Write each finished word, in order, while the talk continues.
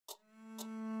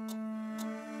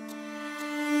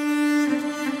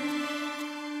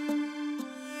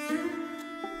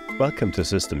Welcome to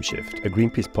SystemShift, a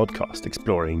Greenpeace podcast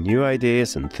exploring new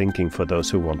ideas and thinking for those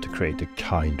who want to create a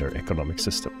kinder economic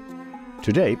system.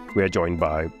 Today, we are joined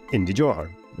by Indy Johar,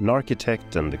 an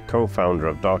architect and the co-founder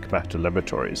of Dark Matter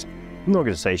Laboratories, an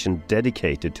organization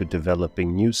dedicated to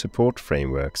developing new support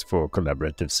frameworks for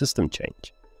collaborative system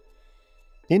change.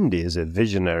 Indy is a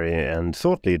visionary and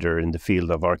thought leader in the field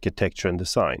of architecture and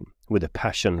design, with a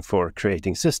passion for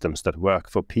creating systems that work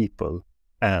for people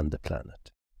and the planet.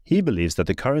 He believes that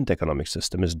the current economic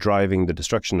system is driving the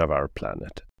destruction of our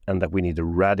planet, and that we need a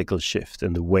radical shift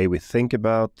in the way we think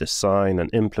about, design,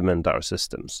 and implement our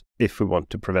systems if we want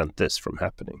to prevent this from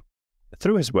happening.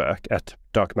 Through his work at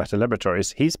Dark Matter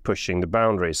Laboratories, he's pushing the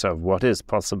boundaries of what is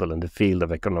possible in the field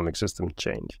of economic system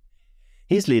change.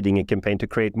 He's leading a campaign to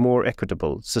create more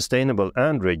equitable, sustainable,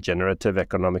 and regenerative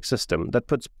economic system that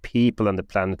puts people and the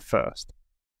planet first.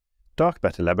 Dark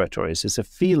Matter Laboratories is a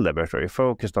field laboratory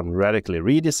focused on radically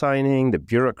redesigning the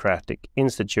bureaucratic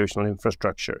institutional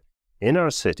infrastructure in our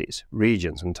cities,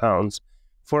 regions, and towns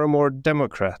for a more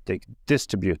democratic,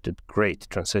 distributed, great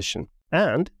transition.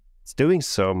 And it's doing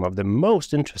some of the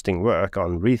most interesting work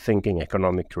on rethinking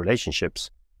economic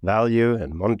relationships, value,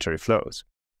 and monetary flows.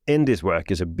 Indy's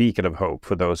work is a beacon of hope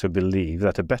for those who believe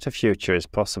that a better future is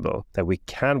possible, that we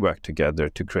can work together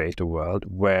to create a world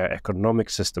where economic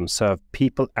systems serve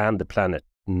people and the planet,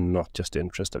 not just the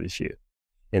interest of a few.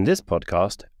 In this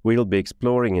podcast, we'll be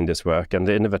exploring Indy's work and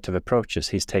the innovative approaches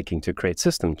he's taking to create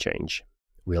system change.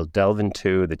 We'll delve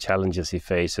into the challenges he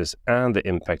faces and the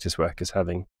impact his work is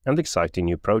having, and exciting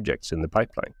new projects in the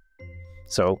pipeline.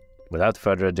 So, without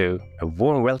further ado, a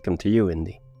warm welcome to you,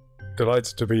 Indy.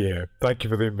 Delighted to be here. Thank you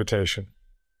for the invitation.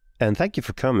 And thank you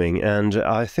for coming. And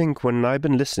I think when I've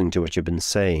been listening to what you've been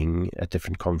saying at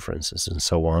different conferences and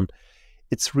so on,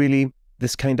 it's really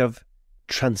this kind of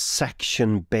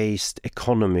transaction-based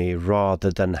economy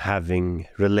rather than having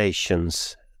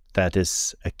relations that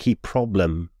is a key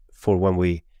problem for when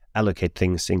we allocate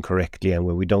things incorrectly and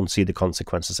when we don't see the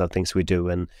consequences of things we do,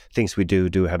 and things we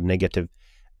do have negative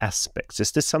aspects.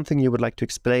 Is this something you would like to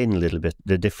explain a little bit,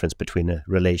 the difference between a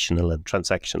relational and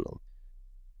transactional?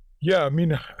 Yeah, I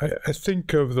mean, I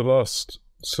think over the last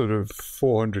sort of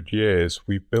 400 years,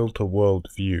 we built a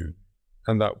worldview,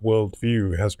 and that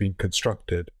worldview has been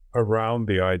constructed around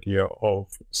the idea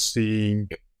of seeing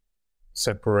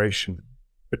separation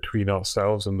between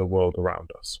ourselves and the world around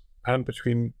us, and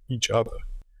between each other.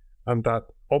 And that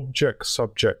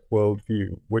object-subject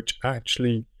worldview, which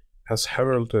actually has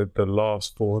heralded the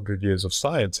last 400 years of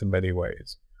science in many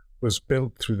ways, was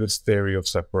built through this theory of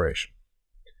separation.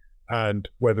 And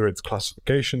whether it's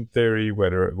classification theory,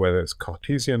 whether it's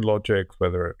Cartesian logic,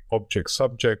 whether it's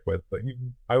object-subject,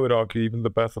 I would argue even the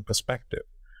birth of perspective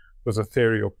was a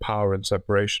theory of power and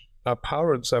separation. Now,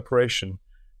 power and separation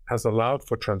has allowed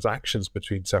for transactions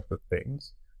between separate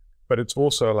things, but it's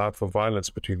also allowed for violence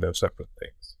between those separate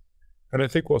things. And I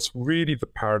think what's really the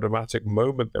paradigmatic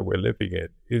moment that we're living in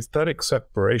is that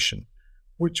separation,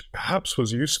 which perhaps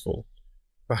was useful,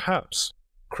 perhaps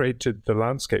created the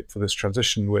landscape for this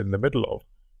transition we're in the middle of,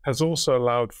 has also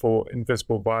allowed for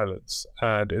invisible violence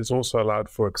and is also allowed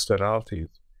for externalities.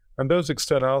 And those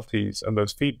externalities and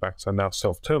those feedbacks are now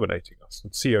self-terminating us.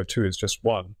 And CO2 is just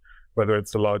one, whether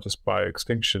it's the largest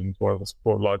bio-extinction or the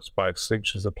largest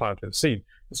bio-extinctions the planet has seen.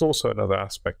 It's also another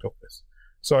aspect of this.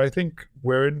 So I think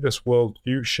we're in this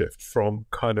worldview shift from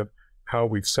kind of how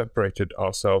we've separated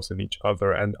ourselves and each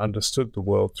other and understood the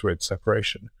world through its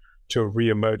separation to a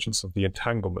re-emergence of the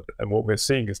entanglement. And what we're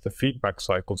seeing is the feedback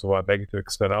cycles of our negative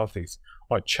externalities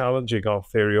are challenging our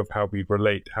theory of how we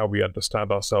relate, how we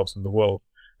understand ourselves in the world,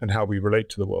 and how we relate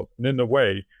to the world. And in a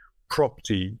way,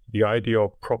 property, the idea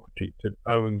of property, to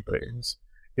own things,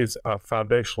 is a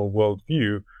foundational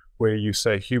worldview where you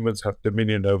say humans have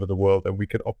dominion over the world and we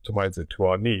can optimize it to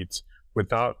our needs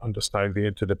without understanding the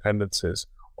interdependencies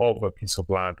of a piece of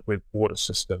land with water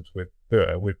systems, with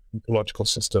ecological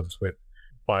systems, with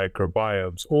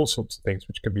microbiomes, all sorts of things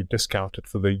which can be discounted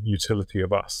for the utility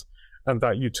of us. And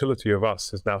that utility of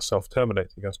us is now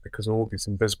self-terminating us because all these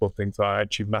invisible things are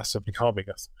actually massively harming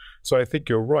us. So I think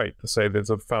you're right to say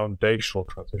there's a foundational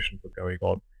transition going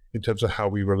on in terms of how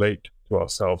we relate to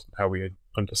ourselves and how we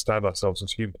understand ourselves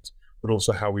as humans, but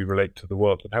also how we relate to the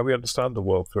world and how we understand the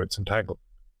world through its entanglement.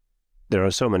 There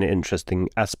are so many interesting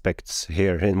aspects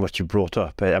here in what you brought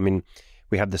up. I mean,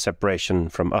 we have the separation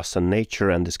from us and nature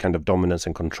and this kind of dominance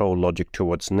and control logic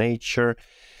towards nature.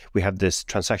 We have this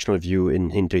transactional view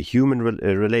into human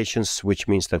relations, which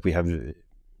means that we have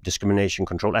discrimination,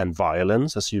 control, and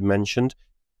violence, as you mentioned.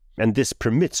 And this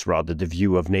permits rather the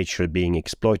view of nature being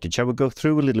exploited. Shall we go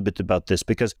through a little bit about this?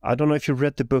 Because I don't know if you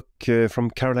read the book from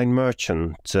Caroline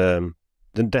Merchant,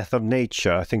 the death of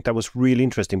nature, I think that was really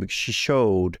interesting because she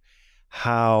showed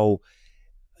how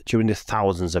during the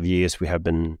thousands of years we have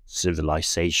been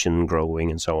civilization growing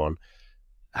and so on,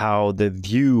 how the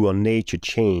view on nature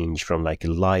changed from like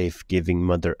a life-giving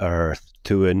Mother Earth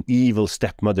to an evil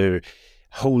stepmother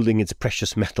holding its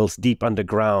precious metals deep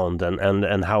underground,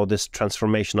 and how this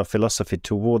transformation of philosophy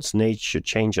towards nature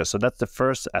changes. So that's the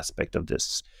first aspect of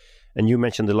this. And you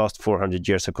mentioned the last 400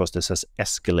 years, of course, this has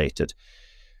escalated.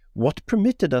 What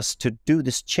permitted us to do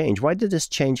this change? Why did this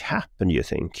change happen, you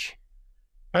think?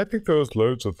 I think there was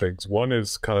loads of things. One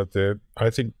is kind of I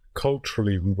think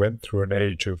culturally we went through an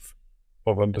age of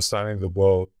understanding the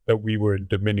world, that we were in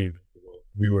dominion of the world.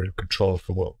 We were in control of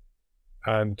the world.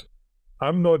 And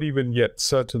I'm not even yet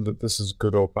certain that this is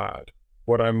good or bad.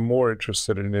 What I'm more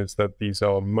interested in is that these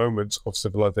are moments of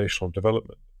civilizational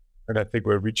development. And I think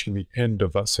we're reaching the end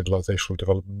of that civilizational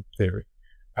development theory.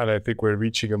 And I think we're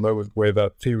reaching a moment where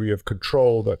that theory of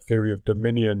control, that theory of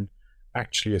dominion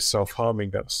actually is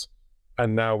self-harming us.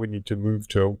 And now we need to move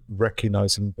to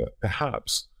recognizing that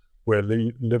perhaps we're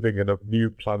living in a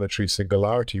new planetary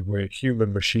singularity where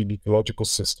human-machine ecological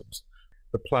systems,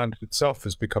 the planet itself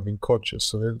is becoming conscious.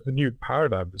 So a new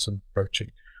paradigm is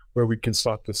approaching where we can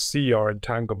start to see our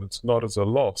entanglements not as a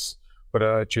loss, but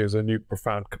actually as a new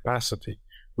profound capacity,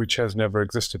 which has never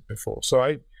existed before.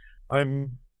 So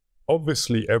I'm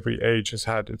obviously every age has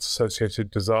had its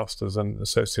associated disasters and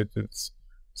associated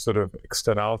sort of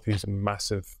externalities and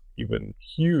massive, even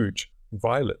huge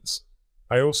violence.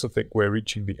 I also think we're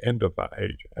reaching the end of that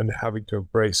age and having to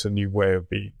embrace a new way of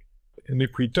being. And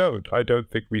if we don't, I don't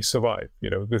think we survive.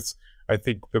 I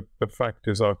think the fact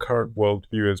is our current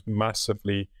worldview is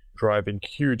massively driving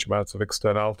huge amounts of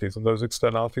externalities, and those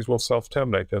externalities will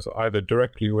self-terminate as either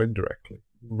directly or indirectly.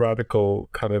 Radical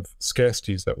kind of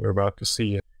scarcities that we're about to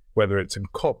see, whether it's in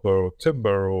copper or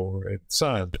timber or in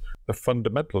sand, the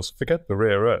fundamentals, forget the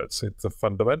rare earths, it's the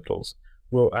fundamentals,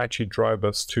 will actually drive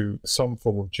us to some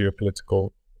form of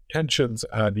geopolitical tensions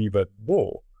and even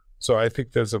war. So I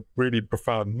think there's a really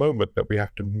profound moment that we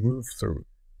have to move through,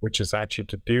 which is actually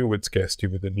to deal with scarcity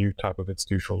with a new type of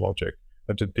institutional logic,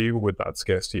 and to deal with that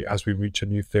scarcity as we reach a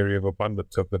new theory of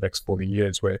abundance over the next 40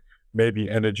 years, where maybe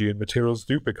energy and materials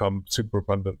do become super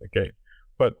abundant again.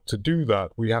 But to do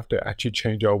that, we have to actually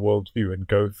change our worldview and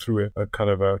go through a kind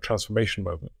of a transformation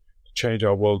moment, to change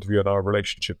our worldview and our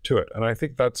relationship to it. And I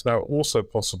think that's now also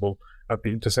possible at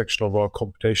the intersection of our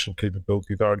computational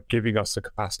capabilities that are giving us the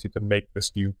capacity to make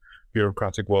this new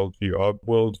bureaucratic worldview. Our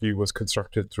worldview was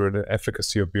constructed through an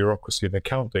efficacy of bureaucracy and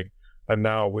accounting. And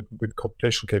now with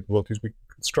computational capabilities, we can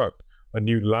construct a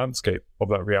new landscape of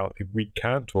that reality. We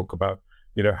can talk about,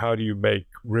 how do you make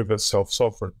rivers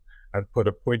self-sovereign and put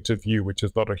a point of view which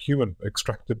is not a human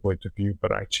extracted point of view,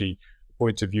 but actually a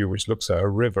point of view which looks at a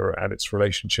river and its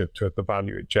relationship to the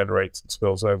value it generates and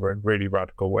spills over in really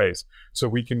radical ways. So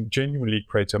we can genuinely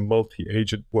create a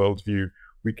multi-agent worldview.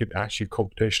 We can actually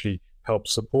computationally help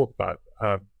support that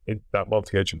in that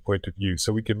multi-agent point of view.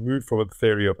 So we can move from a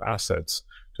theory of assets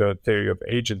to a theory of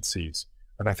agencies.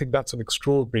 And I think that's an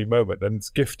extraordinary moment, and it's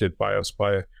gifted by us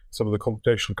by some of the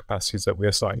computational capacities that we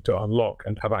are starting to unlock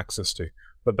and have access to.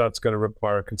 But that's going to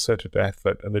require a concerted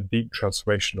effort and a deep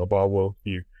transformation of our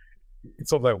worldview.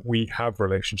 It's not that we have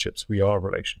relationships, we are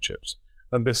relationships.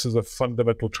 And this is a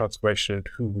fundamental transformation in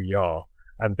who we are,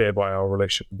 and thereby our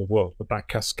relationship with the world. But that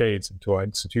cascades into our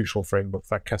institutional framework,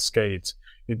 that cascades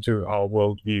into our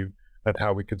worldview and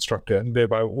how we construct it, and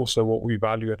thereby also what we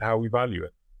value and how we value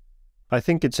it. I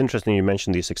think it's interesting you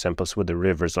mentioned these examples with the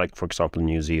rivers, like, for example,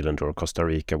 New Zealand or Costa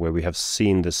Rica, where we have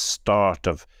seen the start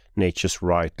of nature's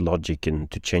right logic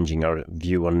into changing our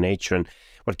view on nature. And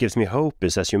what gives me hope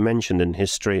is, as you mentioned, in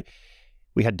history,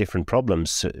 we had different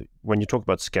problems. When you talk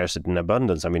about scarcity and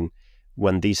abundance, I mean,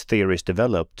 when these theories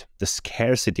developed, the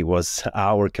scarcity was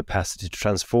our capacity to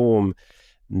transform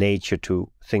nature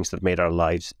to things that made our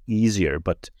lives easier.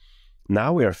 But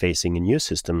now we are facing a new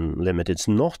system limit. It's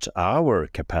not our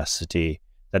capacity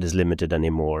that is limited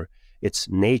anymore. It's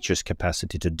nature's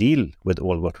capacity to deal with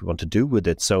all what we want to do with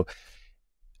it. So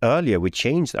earlier we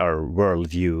changed our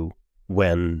worldview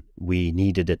when we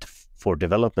needed it for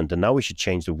development, and now we should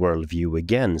change the worldview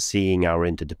again, seeing our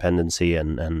interdependency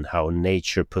and how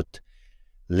nature put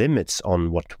limits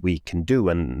on what we can do,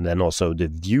 and then also the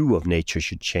view of nature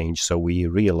should change so we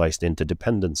realize the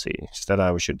interdependency. Is that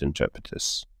how we should interpret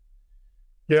this?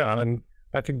 Yeah, and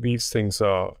I think these things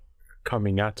are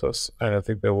coming at us, and I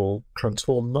think they will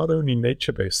transform not only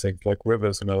nature-based things like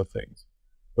rivers and other things,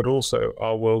 but also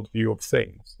our worldview of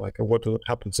things, like what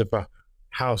happens if a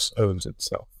house owns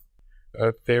itself.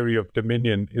 A theory of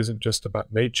dominion isn't just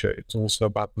about nature, it's also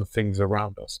about the things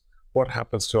around us. what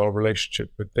happens to our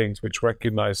relationship with things, which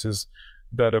recognizes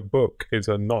that a book is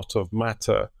a knot of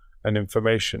matter and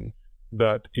information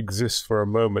that exists for a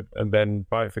moment and then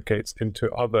bifurcates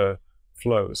into other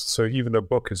flows. So even a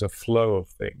book is a flow of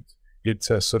things. It's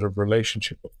a sort of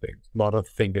relationship of things, not a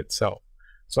thing itself.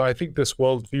 So I think this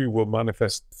worldview will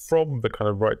manifest from the kind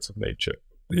of rights of nature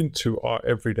into our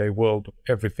everyday world,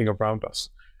 everything around us.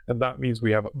 And that means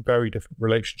we have a very different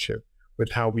relationship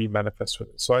with how we manifest with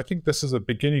it. So I think this is a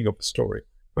beginning of the story,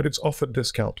 but it's often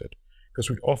discounted because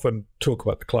we often talk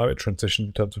about the climate transition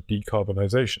in terms of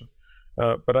decarbonization.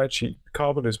 But actually,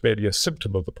 carbon is merely a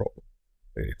symptom of the problem.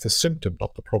 It's a symptom,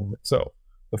 not the problem itself.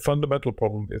 The fundamental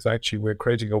problem is actually we're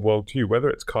creating a worldview, whether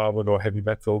it's carbon or heavy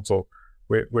metals, or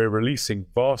we're releasing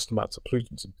vast amounts of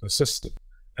pollutants into the system.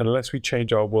 And unless we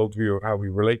change our worldview of how we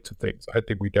relate to things, I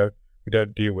think we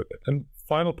don't deal with it. And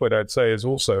final point I'd say is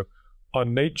also our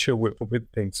nature with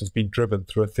things has been driven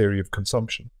through a theory of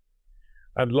consumption.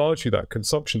 And largely that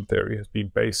consumption theory has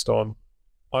been based on,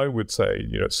 I would say,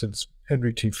 since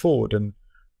Henry T. Ford, and,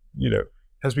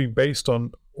 has been based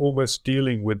on almost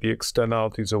dealing with the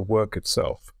externalities of work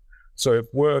itself. So if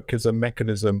work is a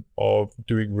mechanism of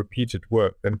doing repeated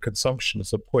work, then consumption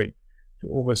is a point to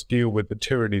almost deal with the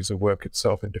tyrannies of work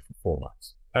itself in different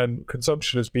formats. And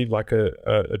consumption has been like a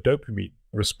dopamine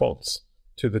response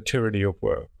to the tyranny of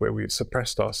work, where we've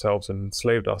suppressed ourselves and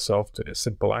enslaved ourselves to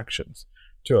simple actions.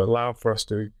 To allow for us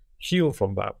to heal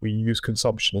from that, we use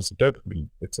consumption as a dopamine.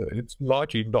 It's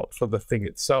largely not for the thing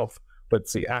itself, but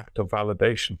it's the act of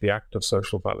validation, the act of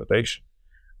social validation.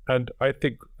 And I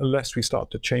think unless we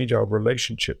start to change our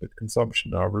relationship with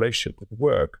consumption, our relationship with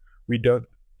work, we don't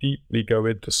deeply go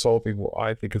into solving what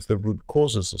I think is the root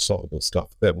causes of some of the stuff,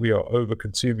 that we are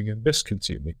over-consuming and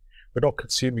mis-consuming. We're not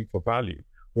consuming for value.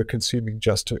 We're consuming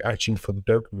just to achieve for the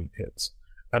dopamine hits.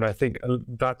 And I think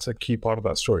that's a key part of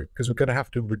that story, because we're going to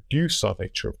have to reduce our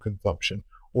nature of consumption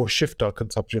or shift our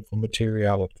consumption from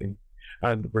materiality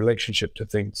and relationship to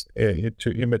things to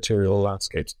immaterial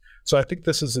landscapes. So I think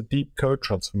this is a deep code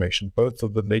transformation, both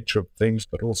of the nature of things,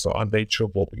 but also our nature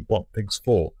of what we want things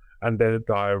for, and then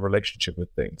our relationship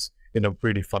with things in a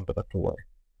really fundamental way.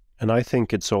 And I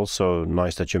think it's also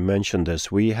nice that you mentioned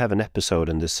this. We have an episode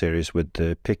in this series with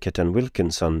Pickett and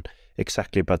Wilkinson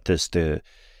exactly about this, the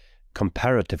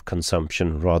comparative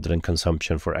consumption rather than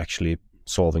consumption for actually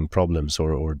solving problems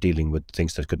or dealing with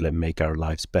things that could make our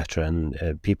lives better.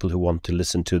 And people who want to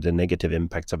listen to the negative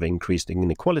impacts of increased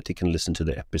inequality can listen to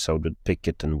the episode with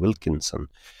Pickett and Wilkinson.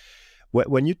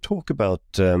 When you talk about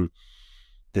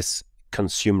this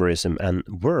consumerism and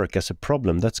work as a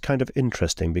problem, that's kind of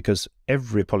interesting, because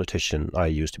every politician, I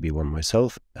used to be one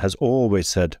myself, has always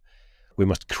said we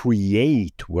must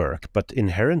create work, but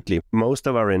inherently most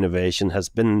of our innovation has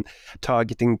been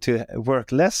targeting to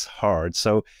work less hard.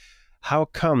 So how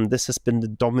come this has been the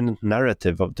dominant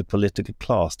narrative of the political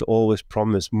class to always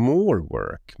promise more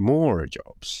work, more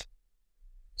jobs?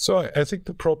 So I think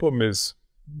the problem is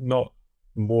not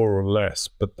more or less,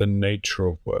 but the nature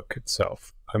of work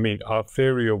itself. I mean, our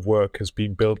theory of work has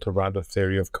been built around a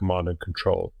theory of command and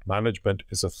control. Management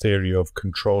is a theory of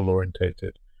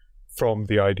control-orientated. From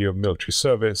the idea of military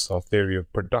service, our theory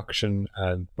of production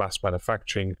and mass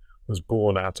manufacturing was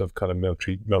born out of kind of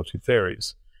military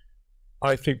theories.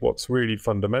 I think what's really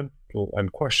fundamental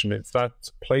and question is that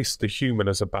place the human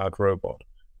as a bad robot.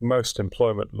 Most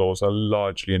employment laws are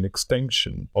largely an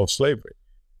extension of slavery,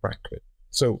 frankly.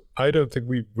 So I don't think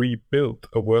we've rebuilt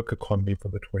a work economy for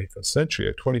the 21st century.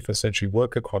 A 21st century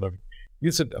work economy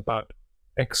isn't about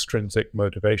extrinsic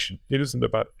motivation. It isn't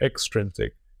about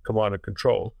extrinsic command and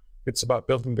control. It's about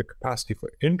building the capacity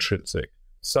for intrinsic,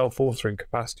 self-authoring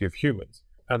capacity of humans,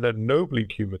 and ennobling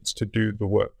humans to do the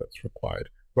work that's required,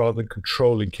 rather than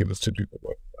controlling humans to do the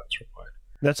work that's required.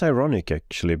 That's ironic,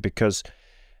 actually, because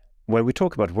when we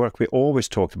talk about work, we always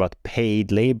talk about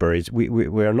paid labor.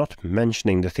 We are not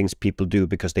mentioning the things people do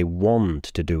because they want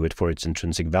to do it for its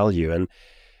intrinsic value. And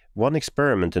one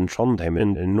experiment in Trondheim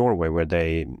in Norway where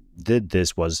they did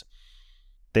this was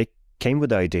they came with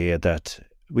the idea that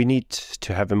we need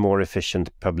to have a more efficient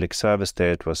public service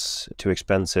there. It was too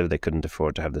expensive. They couldn't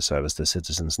afford to have the service the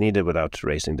citizens needed without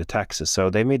raising the taxes. So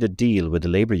they made a deal with the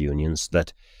labor unions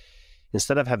that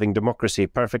instead of having democracy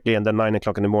perfectly and then 9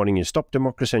 o'clock in the morning you stop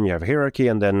democracy and you have hierarchy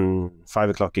and then 5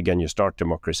 o'clock again you start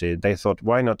democracy, they thought,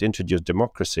 why not introduce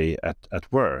democracy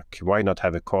at work? Why not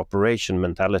have a cooperation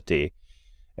mentality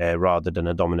rather than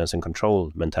a dominance and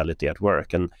control mentality at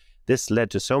work? And this led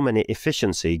to so many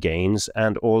efficiency gains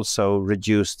and also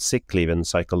reduced sick leave and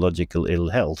psychological ill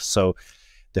health. So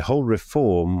the whole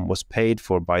reform was paid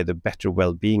for by the better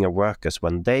well-being of workers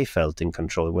when they felt in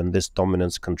control, when this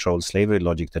dominance control slavery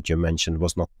logic that you mentioned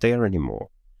was not there anymore.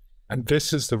 And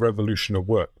this is the revolution of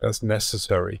work that's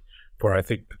necessary for, I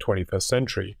think, the 21st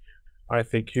century. I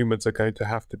think humans are going to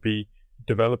have to be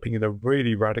developing in a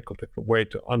really radical different way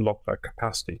to unlock that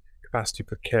capacity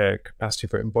for care, capacity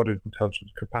for embodied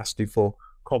intelligence, capacity for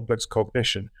complex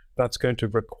cognition. That's going to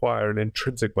require an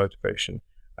intrinsic motivation.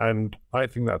 And I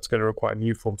think that's going to require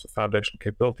new forms of foundational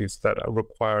capabilities that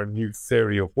require a new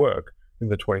theory of work in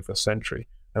the 21st century.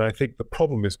 And I think the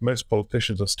problem is most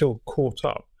politicians are still caught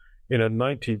up in a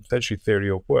 19th century theory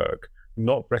of work,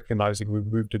 not recognizing we've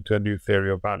moved into a new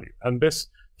theory of value. And this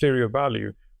theory of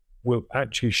value will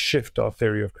actually shift our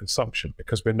theory of consumption,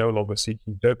 because we're no longer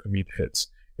seeking dopamine hits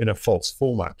in a false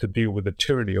format to deal with the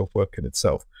tyranny of work in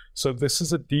itself. So this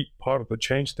is a deep part of the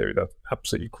change theory that's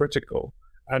absolutely critical.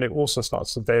 And it also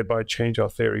starts to thereby change our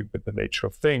theory with the nature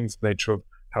of things, the nature of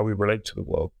how we relate to the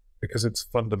world, because it's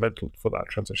fundamental for that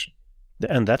transition.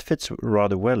 And that fits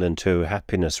rather well into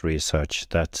happiness research,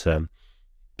 that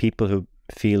people who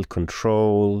feel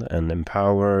control and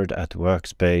empowered at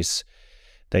workspace,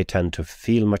 they tend to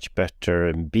feel much better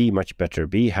and be much better,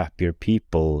 be happier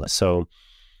people. So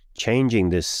changing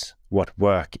this, what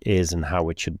work is and how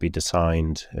it should be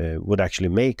designed, would actually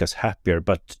make us happier.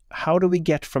 But how do we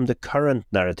get from the current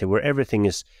narrative where everything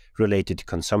is related to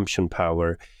consumption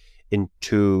power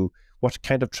into what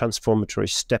kind of transformatory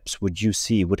steps would you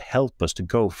see would help us to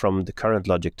go from the current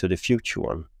logic to the future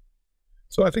one?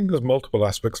 So I think there's multiple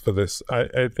aspects for this.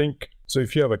 I think, so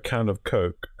if you have a can of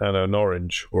Coke and an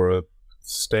orange or a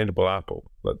sustainable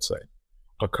apple, let's say,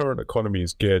 our current economy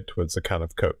is geared towards the can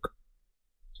of Coke,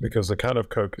 because the can of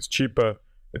Coke is cheaper,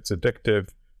 it's addictive,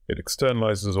 it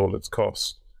externalizes all its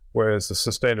costs, whereas the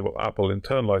sustainable apple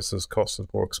internalizes costs as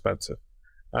more expensive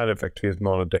and effectively is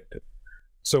non-addictive.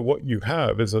 So what you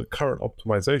have is a current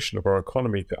optimization of our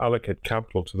economy to allocate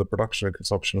capital to the production and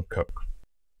consumption of Coke.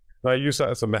 And I use that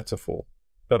as a metaphor,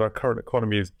 that our current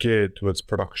economy is geared towards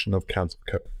production of cans of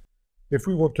Coke. If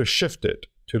we want to shift it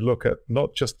to look at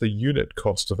not just the unit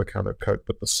cost of a can of Coke,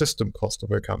 but the system cost of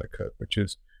a can of Coke, which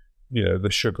is, you know, the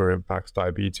sugar impacts,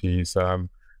 diabetes, the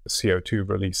CO2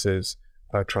 releases,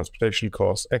 transportation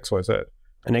costs, XYZ.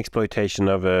 An exploitation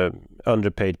of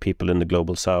underpaid people in the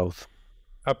global south.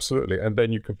 Absolutely. And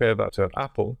then you compare that to an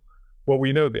apple. Well,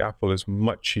 we know the apple is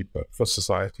much cheaper for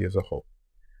society as a whole.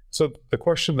 So the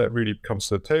question that really comes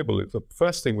to the table is, the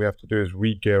first thing we have to do is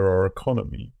re-gear our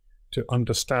economy to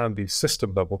understand the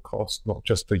system level costs, not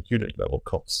just the unit level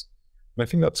costs. And I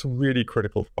think that's a really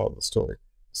critical part of the story.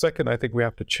 Second, I think we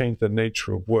have to change the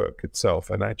nature of work itself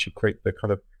and actually create the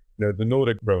kind of, you know, the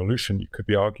Nordic revolution, you could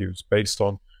be argued, is based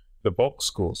on the Vox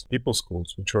schools, people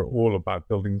schools, which are all about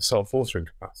building self-authoring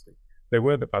capacity. They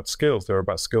weren't about skills, they were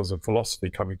about skills and philosophy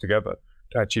coming together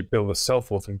to actually build a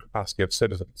self-authoring capacity of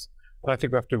citizens. And I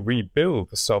think we have to rebuild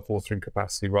the self-authoring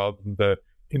capacity rather than the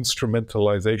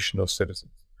instrumentalization of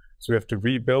citizens. So we have to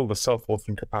rebuild the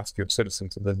self-authoring capacity of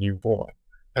citizens in the new format.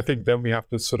 I think then we have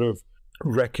to sort of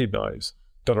recognize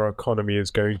that our economy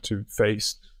is going to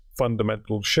face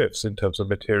fundamental shifts in terms of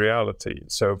materiality.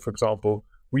 So, for example,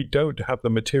 we don't have the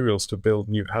materials to build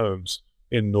new homes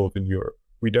in Northern Europe.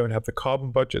 We don't have the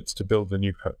carbon budgets to build the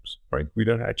new homes, right? We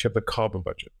don't actually have the carbon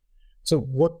budget. So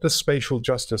what does spatial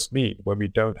justice mean when we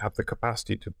don't have the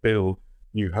capacity to build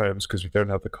new homes because we don't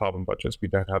have the carbon budgets, we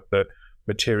don't have the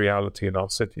materiality in our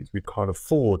cities, we can't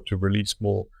afford to release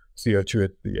more CO2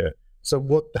 into the air.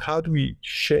 So how do we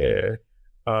share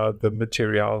the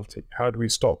materiality? How do we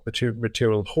stop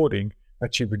material hoarding,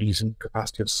 actually reducing the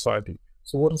capacity of society?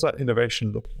 So what does that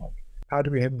innovation look like? How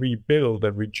do we rebuild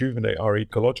and rejuvenate our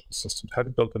ecological systems? How do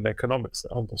we build an economics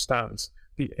that understands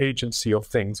the agency of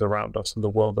things around us and the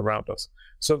world around us?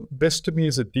 So this to me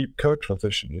is a deep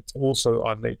co-transition. It's also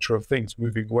our nature of things,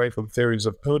 moving away from theories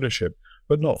of ownership,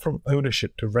 but not from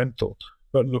ownership to rental,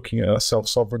 but looking at a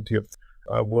self-sovereignty of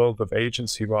a world of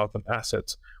agency rather than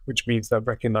assets, which means that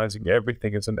recognizing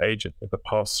everything as an agent with a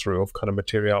pass-through of kind of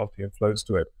materiality and flows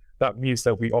to it. That means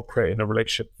that we operate in a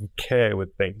relationship of care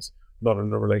with things, not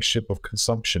in a relationship of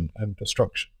consumption and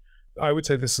destruction. I would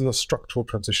say this is a structural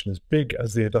transition as big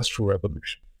as the Industrial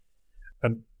Revolution.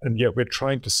 And yet we're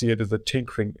trying to see it as a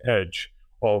tinkering edge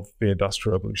of the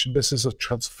Industrial Revolution. This is a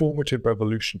transformative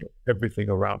revolution of everything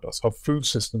around us. Our food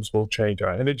systems will change,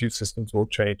 our energy systems will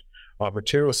change, our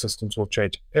material systems will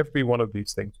change. Every one of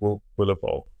these things will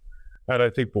evolve. And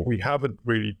I think what we haven't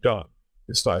really done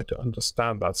is started to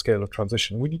understand that scale of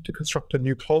transition. We need to construct a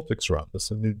new politics around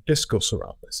this, a new discourse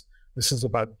around this. This is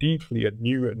about deeply a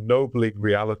new ennobling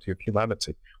reality of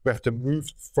humanity. We have to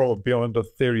move from beyond a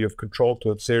theory of control to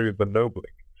a theory of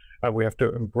ennobling. And we have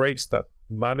to embrace that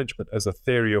management as a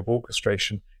theory of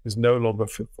orchestration is no longer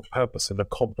fit for purpose in a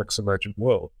complex emergent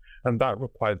world. And that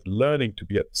requires learning to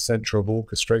be at the center of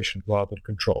orchestration rather than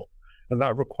control. And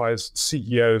that requires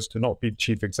CEOs to not be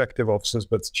chief executive officers,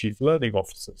 but chief learning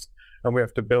officers. And we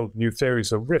have to build new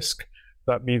theories of risk.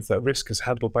 That means that risk is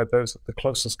handled by those with the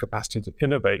closest capacity to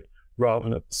innovate rather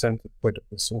than at the center point of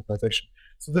this organization.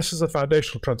 So this is a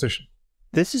foundational transition.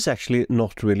 This is actually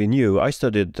not really new. I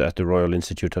studied at the Royal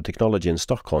Institute of Technology in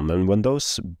Stockholm, and when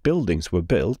those buildings were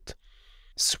built,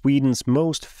 Sweden's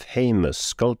most famous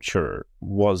sculpture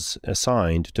was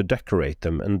assigned to decorate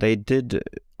them, and they did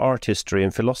art history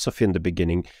and philosophy in the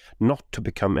beginning not to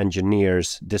become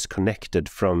engineers disconnected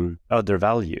from other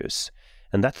values.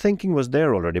 And that thinking was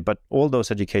there already, but all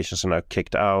those educations are now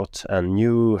kicked out and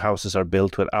new houses are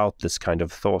built without this kind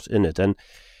of thought in it. And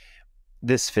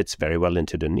this fits very well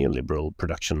into the neoliberal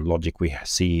production logic we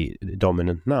see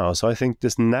dominant now. So I think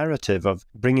this narrative of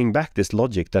bringing back this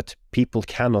logic that people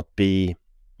cannot be,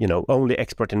 only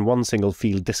expert in one single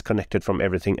field disconnected from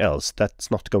everything else, that's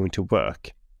not going to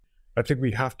work. I think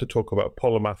we have to talk about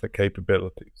polymathic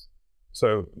capabilities.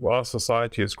 So our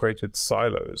society has created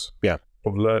silos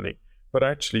of learning, but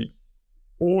actually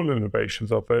all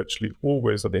innovations are virtually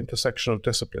always at the intersection of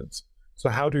disciplines. So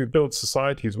how do we build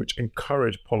societies which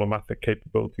encourage polymathic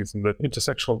capabilities and the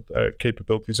intersectional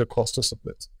capabilities across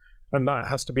disciplines? And that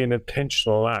has to be an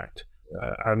intentional act,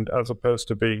 and as opposed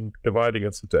to dividing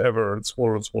us into ever and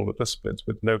smaller disciplines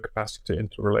with no capacity to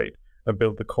interrelate and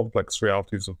build the complex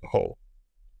realities of the whole.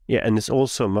 Yeah, and it's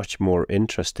also much more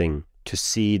interesting to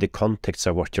see the context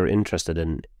of what you're interested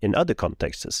in other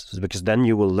contexts, because then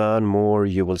you will learn more,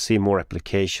 you will see more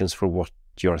applications for what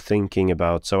you're thinking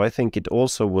about. So I think it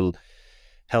also will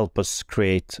help us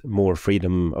create more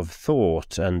freedom of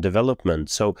thought and development.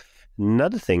 So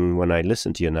another thing when I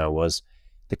listened to you now was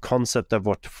the concept of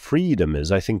what freedom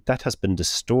is. I think that has been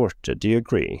distorted. Do you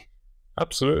agree?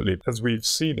 Absolutely. As we've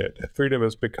seen it, freedom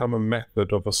has become a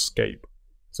method of escape.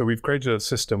 So we've created a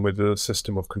system with a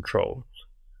system of control.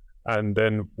 And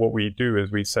then what we do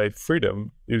is we say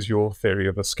freedom is your theory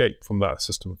of escape from that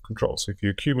system of control. So if you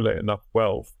accumulate enough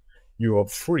wealth, you are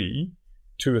free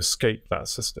to escape that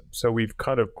system. So we've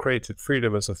kind of created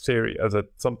freedom as a theory, as a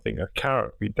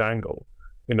carrot we dangle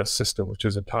in a system which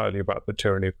is entirely about the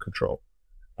tyranny of control.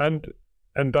 And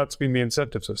that's been the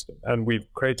incentive system. And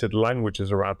we've created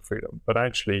languages around freedom. But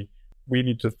actually, we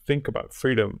need to think about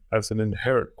freedom as an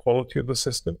inherent quality of the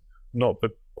system, not the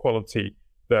quality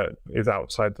that is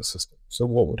outside the system. So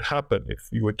what would happen if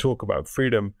you would talk about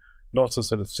freedom not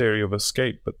as a theory of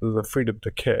escape, but the freedom to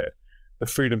care, the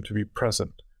freedom to be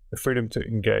present, the freedom to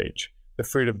engage, the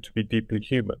freedom to be deeply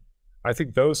human? I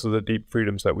think those are the deep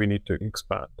freedoms that we need to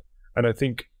expand. And I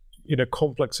think in a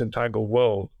complex, entangled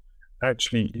world,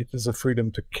 actually, it is a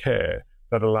freedom to care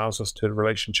that allows us to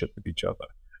relationship with each other.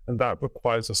 And that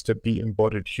requires us to be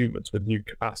embodied humans with new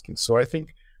capacities. So I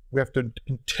think we have to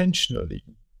intentionally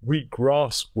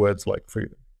re-grasp words like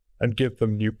freedom and give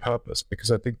them new purpose,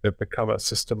 because I think they've become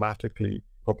systematically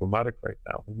problematic right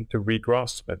now. We need to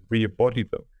re-grasp them and re-embody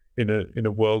them in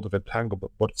a world of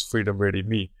entanglement. What does freedom really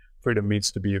mean? Freedom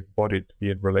means to be embodied, to be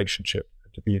in relationship,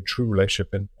 to be in true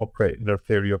relationship and operate in a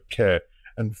theory of care.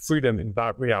 And freedom in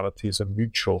that reality is a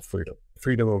mutual freedom,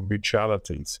 freedom of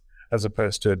mutualities, as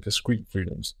opposed to discrete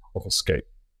freedoms of escape.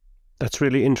 That's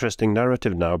really interesting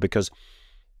narrative now, because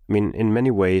I mean, in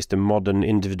many ways, the modern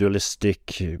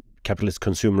individualistic, capitalist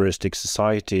consumeristic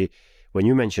society, when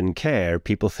you mention care,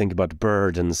 people think about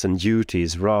burdens and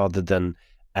duties rather than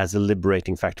as a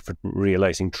liberating factor for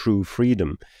realizing true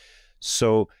freedom.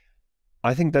 So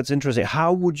I think that's interesting.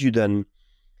 How would you then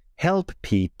help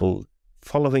people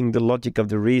following the logic of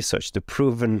the research, the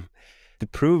proven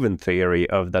theory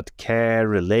of that care,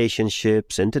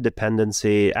 relationships,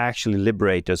 interdependency actually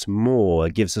liberate us more,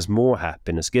 gives us more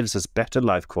happiness, gives us better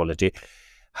life quality?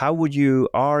 How would you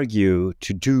argue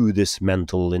to do this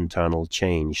mental internal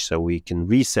change so we can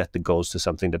reset the goals to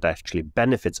something that actually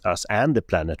benefits us and the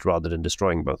planet rather than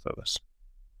destroying both of us?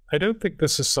 I don't think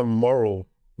this is some moral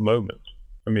moment.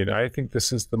 I mean, I think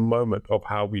this is the moment of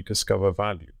how we discover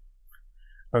value.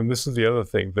 And this is the other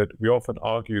thing, that we often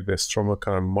argue this from a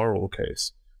kind of moral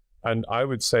case. And I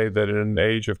would say that in an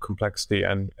age of complexity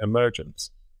and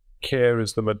emergence, care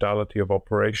is the modality of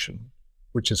operation,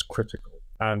 which is critical.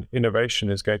 And innovation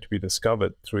is going to be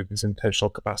discovered through these intentional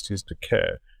capacities to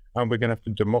care. And we're going to have to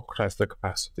democratize the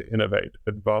capacity to innovate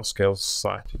at vast scale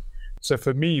society. So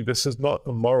for me, this is not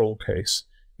a moral case.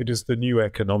 It is the new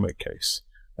economic case.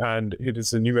 And it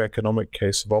is the new economic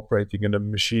case of operating in a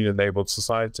machine-enabled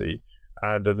society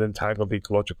and an entangled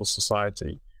ecological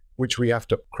society, which we have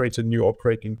to create a new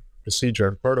operating procedure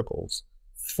and protocols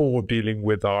for dealing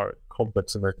with our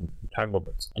complex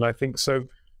entanglements. And I think so.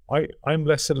 I'm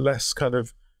less and less kind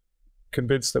of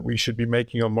convinced that we should be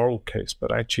making a moral case,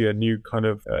 but actually a new kind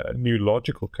of new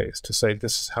logical case to say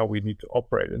this is how we need to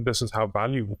operate, and this is how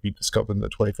value will be discovered in the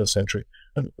 21st century.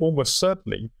 And almost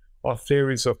certainly, our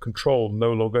theories of control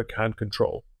no longer can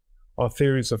control. Our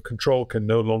theories of control can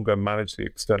no longer manage the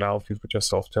externalities which are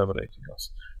self-terminating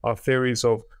us. Our theories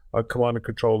of command and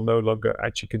control no longer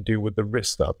actually can deal with the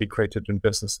risks that are being created in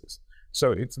businesses.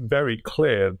 So it's very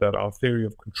clear that our theory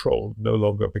of control no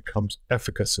longer becomes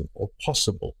efficacious or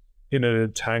possible in an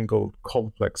entangled,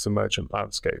 complex, emergent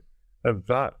landscape. And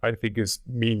that, I think,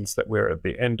 means that we're at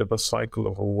the end of a cycle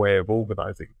of a way of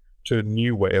organizing to a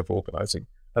new way of organizing.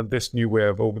 And this new way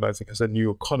of organizing has a new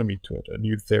economy to it, a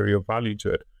new theory of value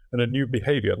to it, and a new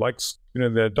behavior. Like,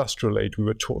 in the industrial age, we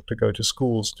were taught to go to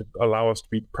schools to allow us to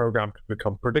be programmed to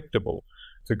become predictable,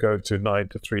 to go to 9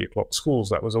 to 3 o'clock schools.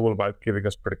 That was all about giving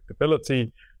us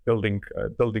predictability, building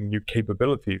new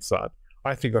capabilities that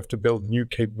I think we have to build new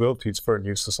capabilities for a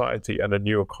new society and a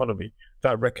new economy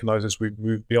that recognizes we've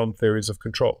moved beyond theories of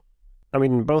control. I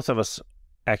mean, both of us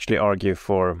actually argue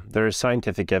for there is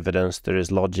scientific evidence, there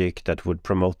is logic that would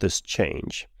promote this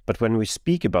change. But when we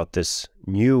speak about this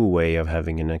new way of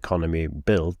having an economy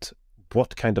built,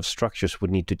 what kind of structures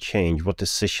would need to change? What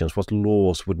decisions, what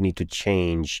laws would need to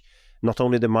change? Not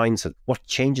only the mindset, what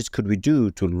changes could we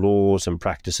do to laws and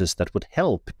practices that would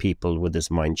help people with this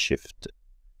mind shift?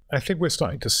 I think we're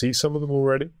starting to see some of them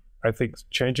already. I think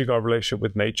changing our relationship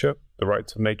with nature, the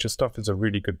rights of nature stuff, is a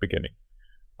really good beginning.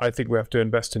 I think we have to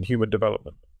invest in human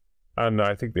development. And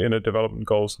I think the inner development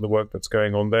goals and the work that's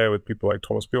going on there with people like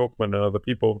Thomas Bjorkman and other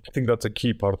people, I think that's a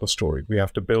key part of the story. We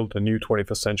have to build a new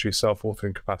 21st century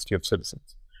self-authoring capacity of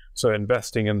citizens. So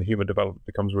investing in the human development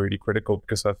becomes really critical,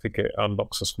 because I think it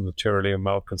unlocks us from the tyranny of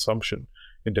malconsumption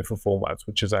in different formats,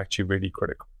 which is actually really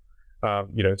critical.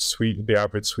 The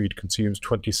average Swede consumes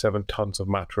 27 tons of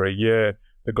matter a year.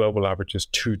 The global average is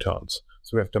 2 tons.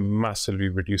 So we have to massively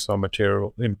reduce our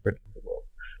material input in the world.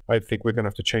 I think we're going to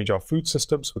have to change our food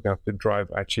systems. We're going to have to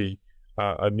drive actually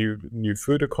a new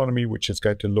food economy, which is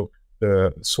going to look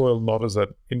the soil not as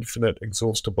an infinite,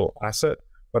 exhaustible asset,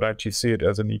 but actually see it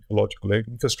as an ecological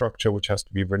infrastructure which has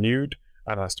to be renewed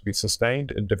and has to be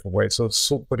sustained in different ways.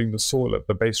 So putting the soil at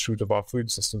the base root of our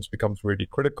food systems becomes really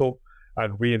critical,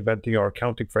 and reinventing our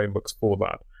accounting frameworks for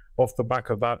that. Off the back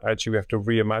of that, actually, we have to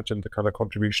reimagine the kind of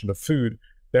contribution of food.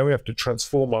 Then we have to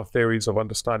transform our theories of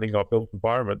understanding our built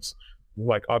environments.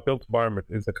 Like, our built environment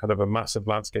is a kind of a massive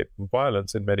landscape of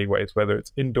violence in many ways, whether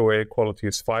it's indoor air quality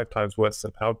is 5 times worse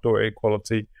than outdoor air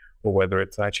quality, or whether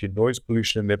it's actually noise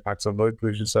pollution, and the impacts of noise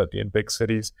pollution, certainly in big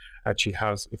cities, actually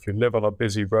has, if you live on a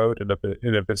busy road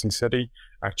in a busy city,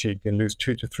 actually you can lose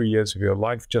 2 to 3 years of your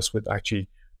life just with actually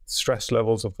stress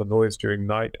levels of the noise during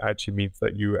night. Actually means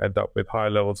that you end up with higher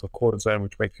levels of cortisol,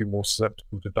 which makes you more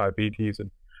susceptible to diabetes and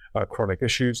chronic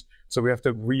issues. So we have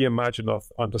to reimagine,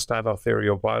 understand our theory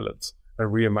of violence,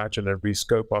 and reimagine and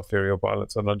rescope our theory of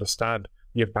violence, and understand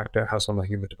the impact it has on the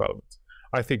human development.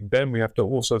 I think then we have to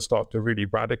also start to really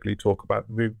radically talk about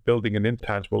building an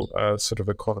intangible sort of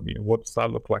economy. And what does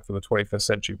that look like for the 21st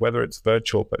century, whether it's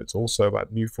virtual, but it's also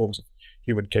about new forms of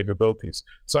human capabilities.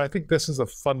 So I think this is a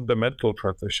fundamental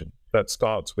transition that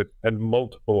starts with and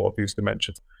multiple of these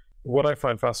dimensions. What I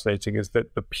find fascinating is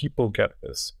that the people get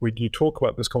this. When you talk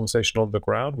about this conversation on the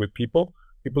ground with people,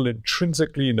 people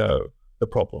intrinsically know the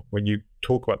problem. When you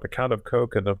talk about the can of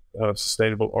Coke and a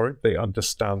sustainable orange, they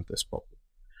understand this problem.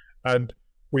 And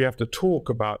we have to talk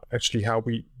about actually how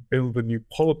we build a new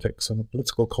politics and a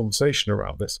political conversation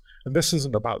around this. And this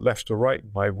isn't about left or right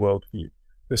in my worldview.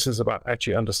 This is about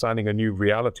actually understanding a new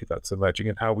reality that's emerging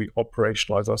and how we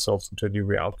operationalize ourselves into a new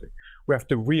reality. We have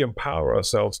to re-empower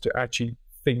ourselves to actually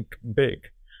think big.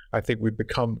 I think we've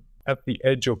become at the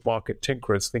edge of market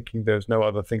tinkerers, thinking there's no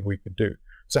other thing we could do.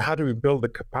 So how do we build the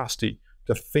capacity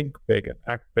to think big and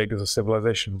act big as a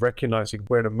civilization, recognizing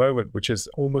we're in a moment which is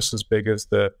almost as big as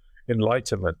the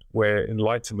Enlightenment, where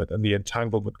enlightenment and the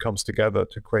entanglement comes together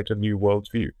to create a new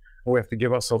worldview. And we have to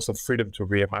give ourselves the freedom to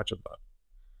reimagine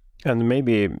that. And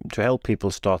maybe to help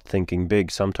people start thinking big,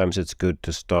 sometimes it's good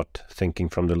to start thinking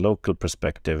from the local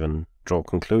perspective and draw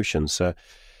conclusions.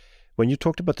 When you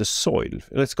talked about the soil,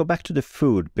 let's go back to the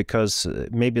food, because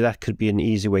maybe that could be an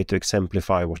easy way to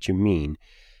exemplify what you mean.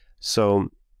 So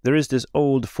there is this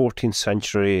old 14th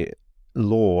century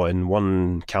law in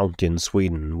one county in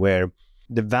Sweden where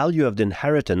the value of the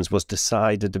inheritance was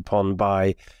decided upon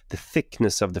by the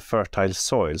thickness of the fertile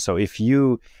soil. So if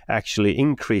you actually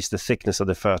increase the thickness of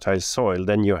the fertile soil,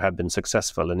 then you have been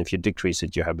successful. And if you decrease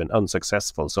it, you have been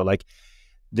unsuccessful. So like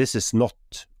this is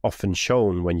not often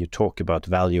shown when you talk about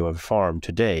value of farm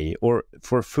today, or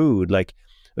for food, like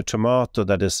a tomato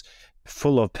that is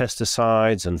full of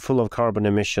pesticides and full of carbon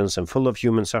emissions and full of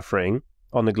human suffering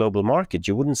on the global market.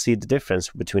 You wouldn't see the difference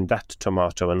between that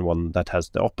tomato and one that has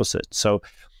the opposite. So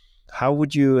how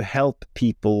would you help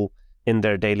people in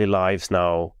their daily lives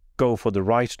now go for the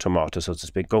right tomato, so to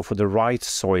speak, go for the right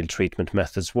soil treatment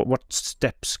methods? What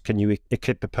steps can you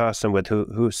equip a person with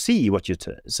who see what you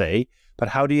say, but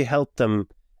how do you help them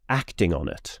acting on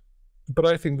it? But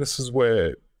I think this is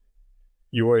where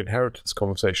your inheritance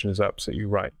conversation is absolutely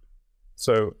right.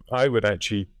 So I would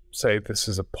actually say this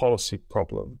is a policy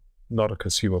problem, not a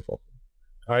consumer problem.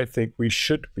 I think we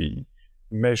should be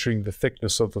measuring the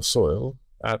thickness of the soil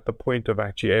at the point of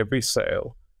actually every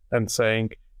sale and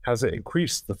saying, has it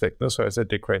increased the thickness or has it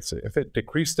decreased it? If it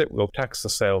decreased it, we'll tax the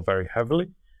sale very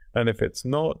heavily. And if it's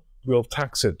not, we'll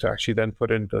tax it to actually then put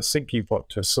in the sinking pot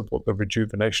to support the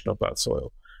rejuvenation of that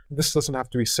soil. This doesn't have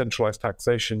to be centralized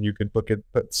taxation. You can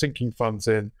put sinking funds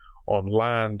in on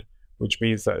land, which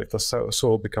means that if the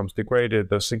soil becomes degraded,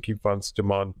 those sinking funds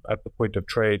demand at the point of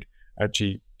trade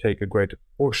actually take a greater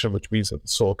portion, which means that the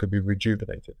soil can be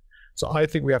rejuvenated. So I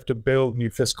think we have to build new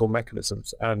fiscal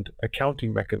mechanisms and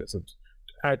accounting mechanisms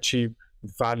to actually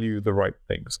value the right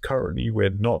things. Currently, we're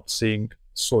not seeing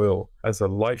soil as a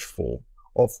life form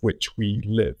of which we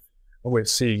live. And we're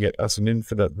seeing it as an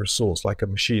infinite resource, like a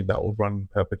machine that will run in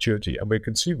perpetuity, and we're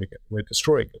consuming it, we're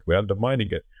destroying it, we're undermining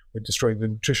it, we're destroying the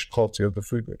nutrition quality of the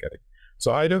food we're getting.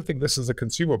 So I don't think this is a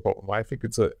consumer problem. I think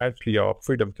it's actually our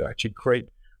freedom to actually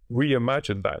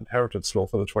reimagine that inheritance law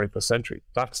for the 21st century.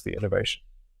 That's the innovation.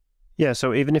 Yeah,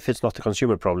 so even if it's not a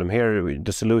consumer problem, here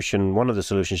the solution, one of the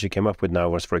solutions you came up with now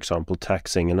was, for example,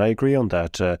 taxing, and I agree on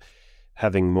that,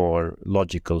 having more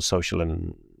logical, social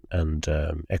and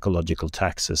ecological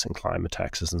taxes and climate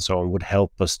taxes and so on would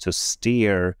help us to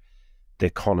steer the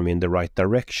economy in the right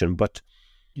direction. But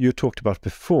you talked about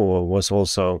before was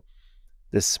also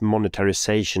this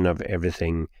monetarization of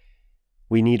everything.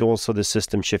 We need also the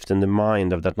system shift in the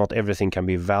mind of that not everything can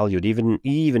be valued.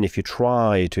 Even if you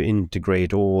try to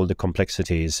integrate all the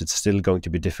complexities, it's still going to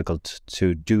be difficult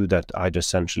to do that either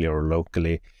centrally or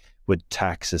locally with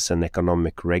taxes and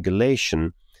economic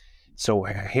regulation. So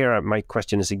here my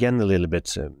question is again a little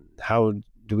bit, how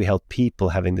do we help people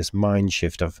having this mind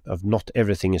shift of not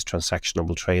everything is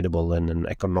transactionable, tradable in an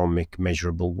economic,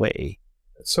 measurable way?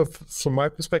 So from my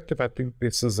perspective, I think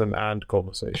this is an and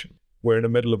conversation. We're in the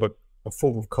middle of a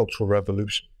form of cultural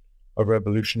revolution, a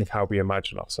revolution of how we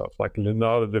imagine ourselves. Like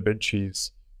Leonardo da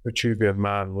Vinci's Vitruvian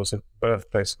Man was a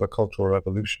birthplace of a cultural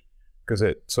revolution because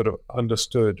it sort of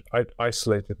understood,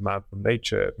 isolated man from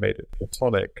nature, it made it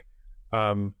platonic,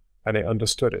 and it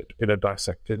understood it in a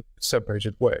dissected,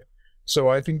 separated way. So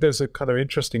I think there's a kind of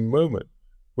interesting moment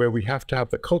where we have to have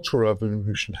the cultural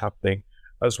revolution happening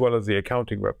as well as the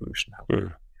accounting revolution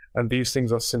happening. And these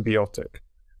things are symbiotic.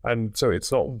 And so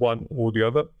it's not one or the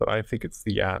other, but I think it's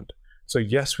the and. So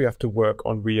yes, we have to work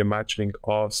on reimagining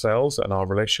ourselves and our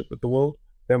relationship with the world.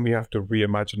 Then we have to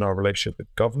reimagine our relationship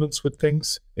with governance with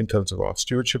things in terms of our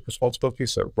stewardship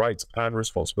responsibilities, so rights and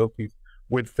responsibilities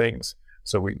with things.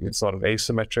 So it's not an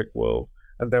asymmetric world.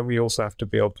 And then we also have to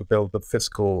be able to build the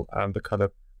fiscal and the kind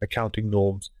of accounting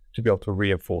norms to be able to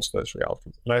reinforce those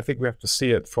realities. And I think we have to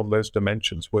see it from those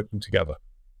dimensions working together.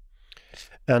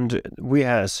 And we,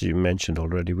 as you mentioned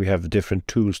already, we have different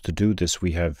tools to do this.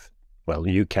 We have, well,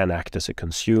 you can act as a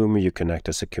consumer, you can act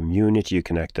as a community, you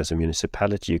can act as a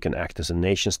municipality, you can act as a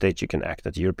nation state, you can act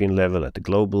at the European level, at the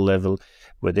global level,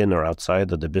 within or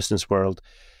outside of the business world.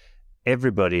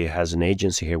 Everybody has an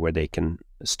agency here where they can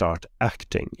start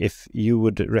acting. If you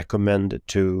would recommend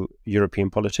to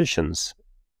European politicians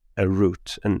a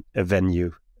route and a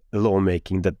venue, a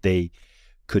lawmaking that they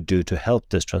could do to help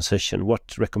this transition,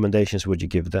 what recommendations would you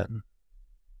give them?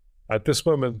 At this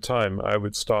moment in time, I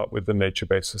would start with the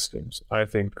nature-based systems. I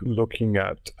think looking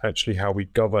at actually how we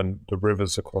govern the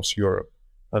rivers across Europe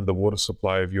and the water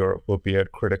supply of Europe will be a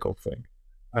critical thing.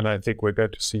 And I think we're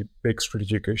going to see big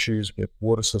strategic issues with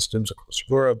water systems across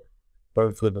Europe,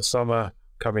 both in the summer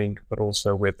coming, but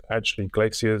also with actually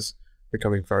glaciers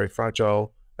becoming very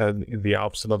fragile and in the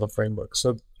Alps and other frameworks.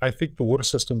 So I think the water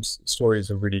systems story is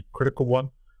a really critical one.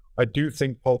 I do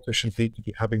think politicians need to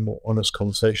be having more honest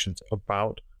conversations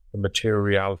about the material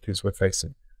realities we're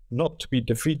facing, not to be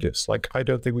defeatist. Like, I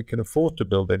don't think we can afford to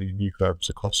build any new hubs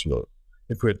across Europe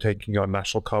if we're taking our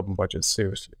national carbon budget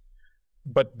seriously.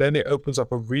 But then it opens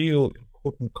up a real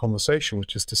important conversation,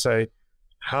 which is to say,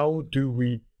 how do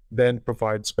we then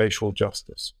provide spatial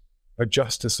justice, a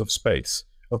justice of space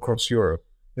across Europe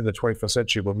in the 21st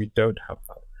century when we don't have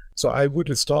that? So I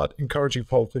would start encouraging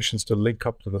politicians to link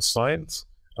up to the science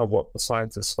and what the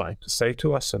science is trying to say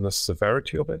to us and the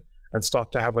severity of it, and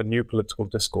start to have a new political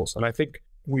discourse. And I think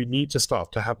we need to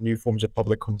start to have new forms of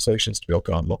public conversations to be able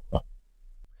to unlock that.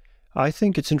 I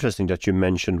think it's interesting that you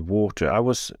mentioned water. I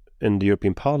was in the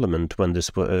European Parliament when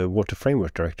this Water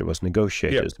Framework Directive was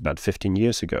negotiated about 15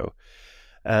 years ago.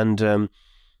 And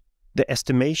the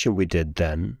estimation we did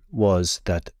then was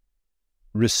that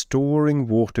restoring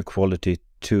water quality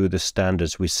to the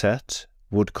standards we set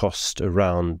would cost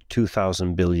around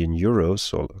 2,000 billion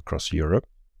euros all across Europe,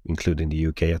 including the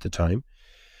UK at the time.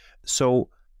 So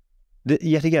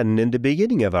yet again, in the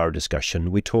beginning of our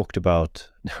discussion, we talked about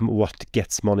what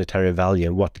gets monetary value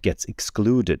and what gets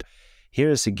excluded. Here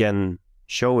is again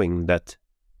showing that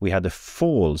we had a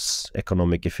false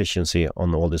economic efficiency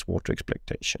on all this water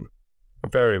exploitation.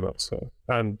 Very much so.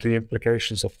 And the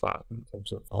implications of that in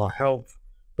terms of our health,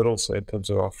 but also in terms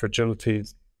of our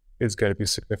fragilities, is going to be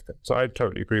significant. So I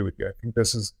totally agree with you. I think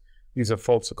these are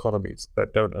false economies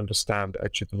that don't understand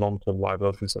actually the long-term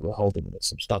liabilities that we're holding in a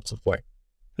substantive way.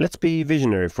 Let's be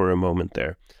visionary for a moment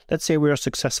there. Let's say we are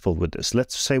successful with this.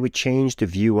 Let's say we change the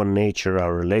view on nature,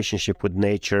 our relationship with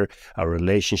nature, our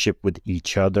relationship with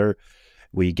each other.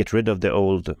 We get rid of the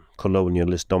old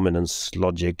colonialist dominance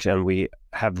logic and we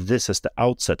have this as the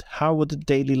outset. How would the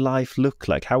daily life look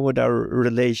like? How would our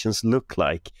relations look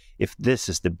like if this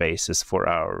is the basis for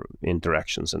our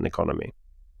interactions and economy?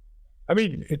 I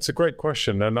mean, it's a great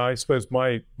question. And I suppose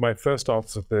my first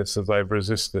answer to this is I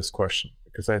resist this question,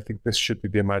 because I think this should be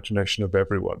the imagination of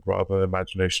everyone rather than the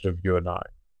imagination of you and I.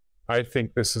 I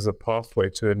think this is a pathway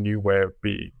to a new way of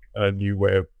being, a new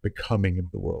way of becoming in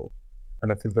the world.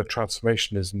 And I think the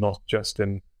transformation is not just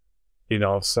in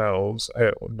ourselves,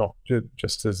 not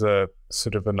just as a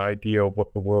sort of an idea of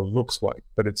what the world looks like,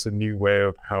 but it's a new way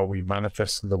of how we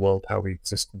manifest in the world, how we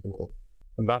exist in the world.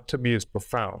 And that to me is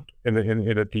profound in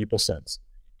a deeper sense.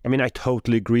 I mean, I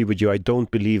totally agree with you. I don't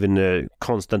believe in a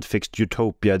constant fixed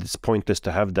utopia. It's pointless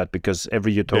to have that because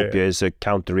every utopia is a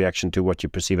counter-reaction to what you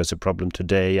perceive as a problem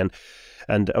today.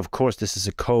 And of course, this is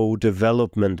a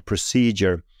co-development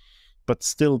procedure, but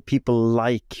still people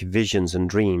like visions and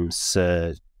dreams,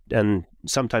 and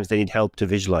sometimes they need help to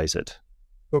visualize it.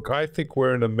 Look, I think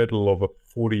we're in the middle of a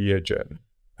 40-year journey,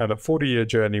 and a 40-year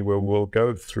journey where we'll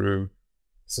go through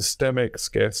systemic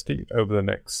scarcity over the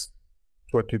next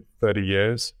 20 to 30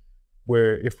 years,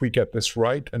 where if we get this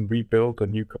right and rebuild a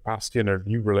new capacity and a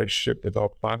new relationship with our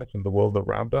planet and the world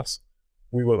around us,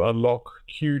 we will unlock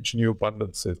huge new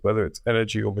abundances, whether it's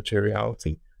energy or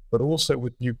materiality, but also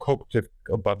with new cognitive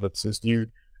abundances, new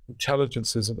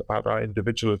intelligences about our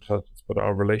individual intelligence, but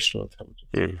our relational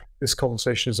intelligence. This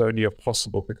conversation is only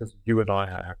possible because you and I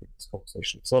are having this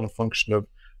conversation. It's not a function of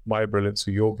my brilliance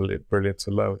or your brilliance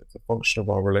alone. It's a function of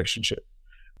our relationship.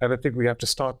 And I think we have to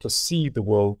start to see the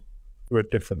world through a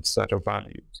different set of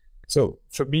values. So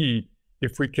for me,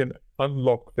 if we can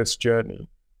unlock this journey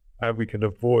and we can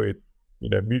avoid,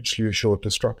 mutually assured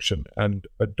destruction and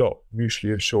adopt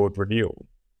mutually assured renewal,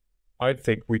 I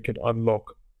think we can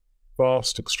unlock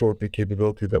vast, extraordinary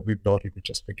capability that we've not even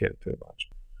just begun to imagine.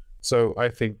 So I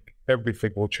think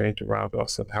everything will change around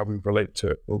us and how we relate to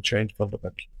it will change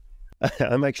fundamentally.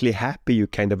 I'm actually happy you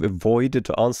kind of avoided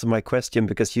to answer my question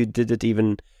because you did it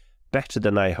even better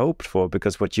than I hoped for,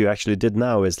 because what you actually did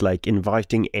now is like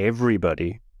inviting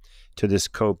everybody to this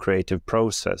co-creative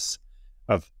process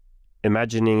of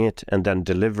imagining it and then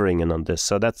delivering it on this.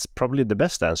 So that's probably the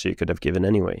best answer you could have given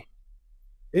anyway.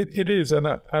 It is, and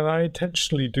I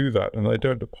intentionally do that, and I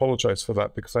don't apologize for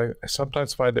that, because I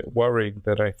sometimes find it worrying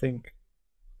that I think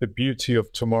the beauty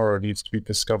of tomorrow needs to be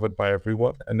discovered by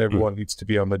everyone, and everyone needs to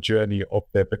be on the journey of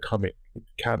their becoming. It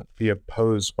can't be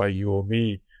imposed by you or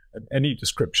me, and any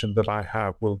description that I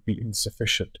have will be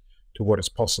insufficient to what is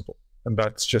possible. And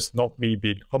that's just not me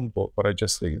being humble, but I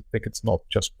just think it's not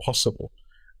just possible.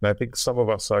 And I think some of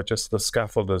us are just the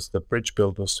scaffolders, the bridge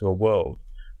builders to a world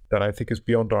that I think is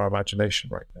beyond our imagination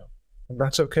right now. And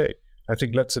that's okay. I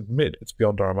think let's admit it's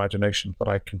beyond our imagination, but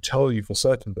I can tell you for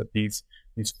certain that these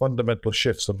fundamental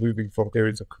shifts of moving from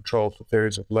theories of control to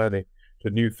theories of learning to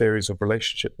new theories of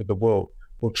relationship with the world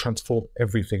will transform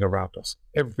everything around us,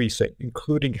 everything,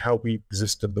 including how we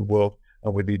exist in the world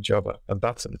and with each other. And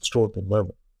that's an extraordinary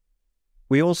moment.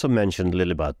 We also mentioned a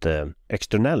little about the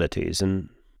externalities, and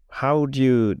how do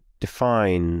you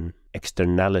define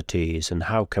externalities and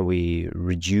how can we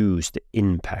reduce the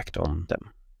impact on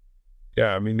them?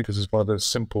 Yeah, I mean, because it's one of those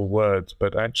simple words,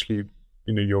 but actually,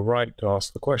 you're right to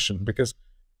ask the question, because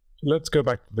let's go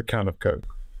back to the can of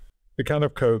Coke. The can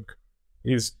of Coke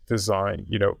is designed,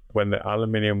 when the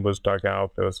aluminium was dug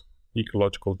out, there was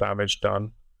ecological damage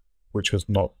done, which was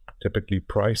not typically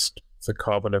priced. The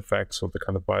carbon effects or the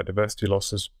kind of biodiversity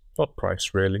losses, not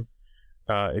priced really.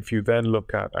 If you then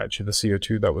look at actually the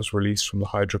CO2 that was released from the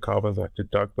hydrocarbons that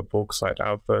dug the bauxite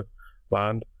out of the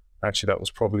land, actually that was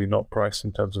probably not priced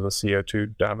in terms of the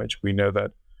CO2 damage. We know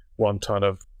that 1 ton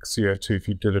of CO2, if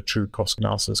you did a true cost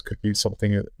analysis, could be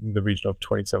something in the region of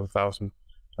 27,000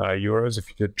 euros if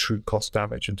you did true cost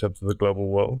damage in terms of the global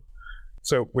world.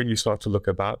 So when you start to look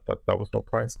at that was not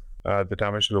priced. The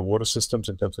damage to the water systems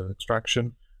in terms of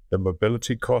extraction, the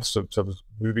mobility costs of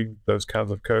moving those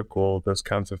cans of Coke or those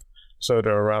cans of soda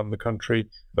around the country,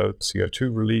 the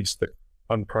CO2 release, the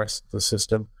unpriced the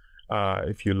system.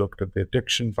 If you looked at the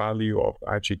addiction value of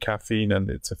actually caffeine and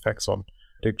its effects on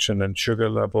addiction and sugar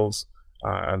levels,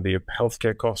 and the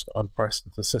healthcare cost,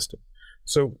 unpriced the system.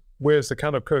 So whereas the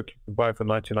can of Coke you can buy for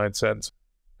 99 cents,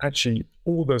 actually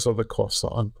all those other costs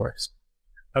are unpriced.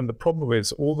 And the problem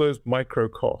is all those micro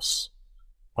costs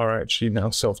are actually now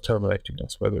self-terminating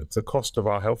us, whether it's the cost of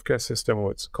our healthcare system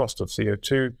or it's the cost of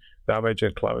CO2 damage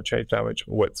and climate change damage,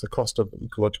 or it's the cost of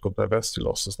ecological diversity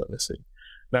losses that we're seeing.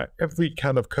 Now, every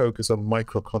can of Coke is a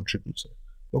micro contributor.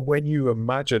 But when you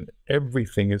imagine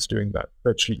everything is doing that,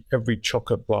 virtually every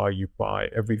chocolate bar you buy,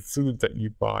 every food that you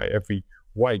buy, every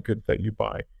white good that you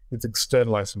buy, is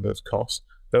externalizing those costs.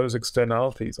 Those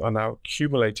externalities are now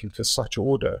accumulating to such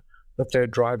order that they're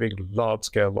driving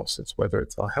large-scale losses, whether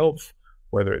it's our health,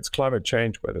 whether it's climate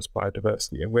change, whether it's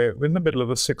biodiversity. And we're in the middle of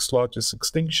the 6th largest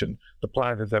extinction the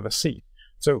planet has ever seen.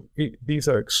 So these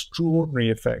are extraordinary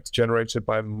effects generated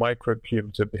by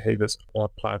micro-cumulative behaviors on a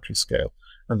planetary scale.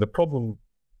 And the problem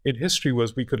in history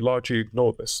was we could largely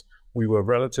ignore this. We were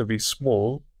relatively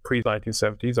small,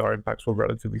 pre-1970s, our impacts were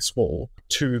relatively small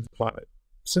to the planet.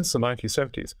 Since the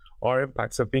 1970s, our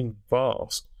impacts have been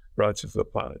vast relative to the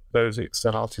planet. Those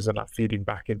externalities are now feeding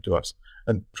back into us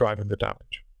and driving the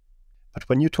damage. But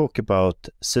when you talk about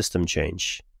system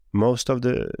change, most of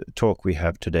the talk we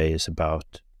have today is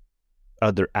about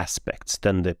other aspects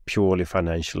than the purely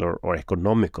financial or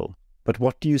economical. But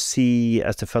what do you see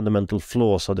as the fundamental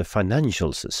flaws of the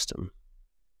financial system?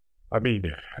 I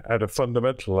mean, at a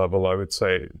fundamental level, I would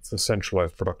say it's the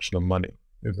centralized production of money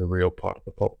is a real part of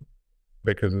the problem,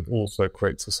 because it also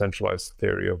creates a centralized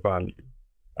theory of value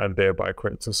and thereby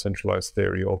creates a centralized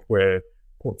theory of where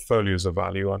portfolios of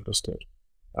value are understood.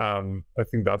 I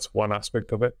think that's one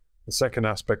aspect of it. The second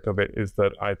aspect of it is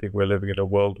that I think we're living in a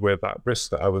world where that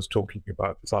risk that I was talking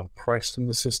about is unpriced in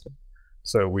the system.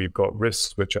 So we've got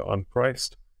risks which are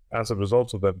unpriced. As a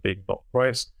result of them being not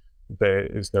priced, there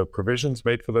is no provisions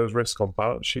made for those risks on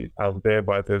balance sheet, and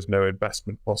thereby there's no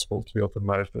investment possible to be able to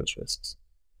manage those risks.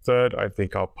 Third, I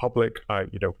think our public,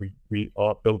 we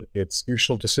are building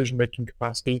institutional decision-making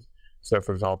capacity. So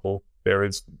for example, there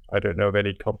is, I don't know of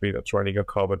any company that's running a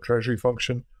carbon treasury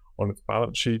function on its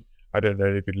balance sheet. I don't know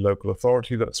any local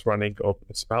authority that's running or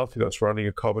municipality that's running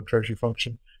a carbon treasury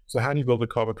function. So how do you build a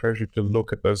carbon treasury to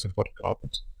look at those embodied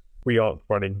carbons? We aren't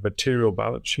running material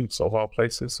balance sheets of our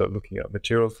places, so looking at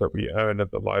materials that we own and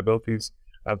the liabilities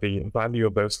and the value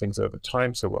of those things over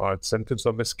time, so our incentives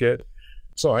are misgeared.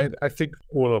 So I think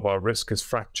all of our risk is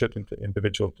fractured into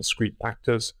individual discrete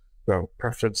actors who have a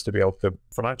preference to be able to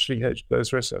financially hedge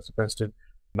those risks as opposed to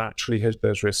naturally hedge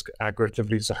those risks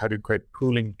aggregatively. So how do you create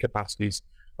pooling capacities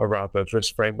around those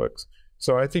risk frameworks?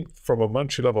 So I think from a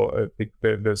monetary level, I think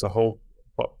there's a whole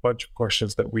bunch of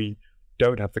questions that we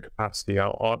don't have the capacity,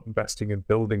 aren't investing in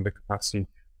building the capacity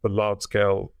for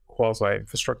large-scale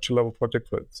quasi-infrastructure level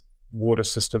projects, whether it's water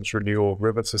systems renewal,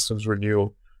 river systems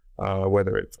renewal,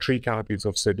 whether it's tree canopies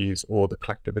of cities or the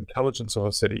collective intelligence of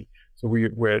a city. So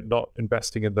we're not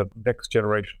investing in the next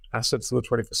generation assets of the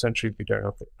 21st century. We don't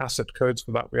have the asset codes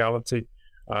for that reality.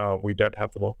 We don't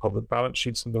have them on public balance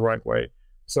sheets in the right way.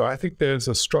 So I think there's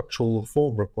a structural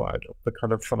reform required of the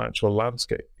kind of financial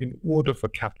landscape in order for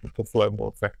capital to flow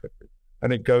more effectively.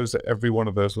 And it goes at every one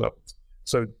of those levels.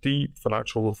 So deep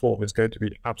financial reform is going to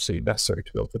be absolutely necessary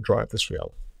to be able to drive this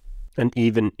reality. And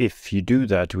even if you do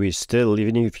that,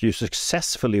 even if you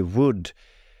successfully would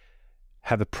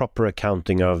have a proper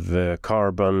accounting of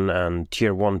carbon and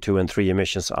tier 1, 2, and 3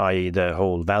 emissions, i.e. the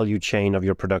whole value chain of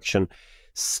your production,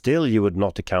 still you would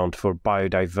not account for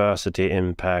biodiversity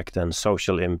impact and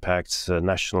social impacts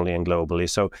nationally and globally.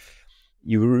 So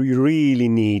you really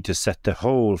need to set the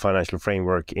whole financial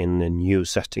framework in a new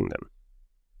setting then.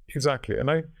 Exactly. And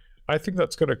I think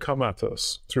that's going to come at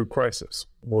us through crisis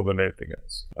more than anything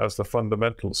else, as the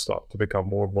fundamentals start to become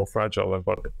more and more fragile and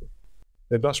vulnerable.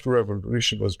 The Industrial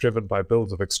Revolution was driven by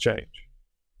bills of exchange.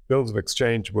 Bills of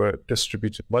exchange were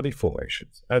distributed money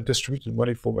formations, and distributed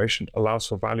money formation allows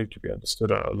for value to be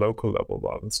understood at a local level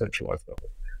rather than centralized level.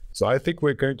 So I think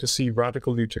we're going to see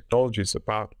radical new technologies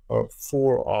about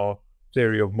for our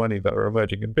theory of money that are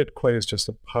emerging. And Bitcoin is just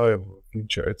a poem of the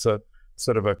future. It's a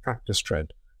sort of a practice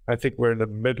trend. I think we're in the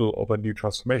middle of a new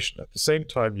transformation. At the same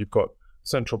time, you've got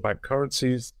central bank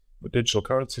currencies, digital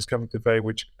currencies coming to play,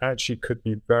 which actually could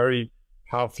be very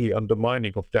powerfully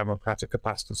undermining of democratic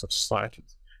capacities of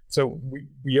societies. So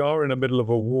we are in the middle of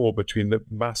a war between the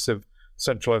massive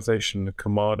centralization,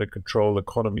 command and control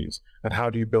economies, and how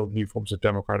do you build new forms of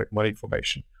democratic money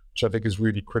formation, which I think is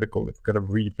really critical if we're going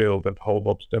to rebuild and hold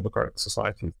on to democratic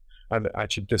societies and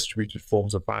actually distributed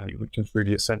forms of value, which is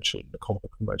really essential in the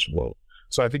complex emerging world.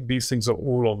 So I think these things are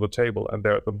all on the table, and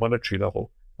they're at the monetary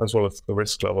level as well as the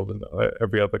risk level and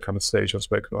every other kind of stage I've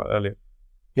spoken about earlier.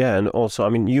 Yeah, and also, I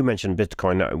mean, you mentioned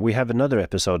Bitcoin. We have another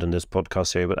episode in this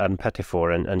podcast here with Anne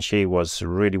Pettifor, and she was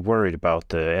really worried about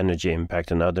the energy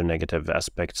impact and other negative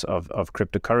aspects of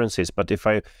cryptocurrencies. But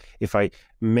if I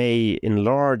may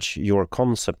enlarge your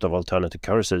concept of alternative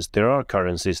currencies, there are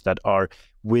currencies that are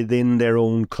within their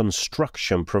own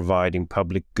construction providing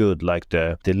public good, like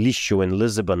the lixo in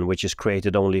Lisbon, which is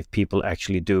created only if people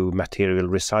actually do material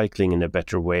recycling in a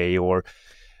better way, or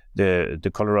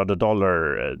the Colorado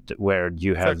dollar, where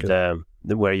you have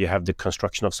the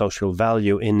construction of social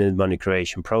value in the money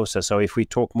creation process. So if we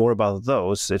talk more about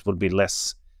those, it will be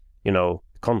less,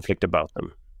 conflict about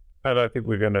them. And I think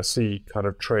we're going to see kind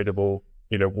of tradable,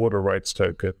 water rights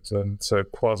tokens, and so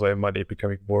quasi money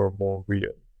becoming more and more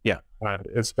real. Yeah, and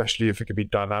especially if it can be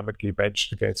dynamically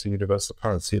benched against a universal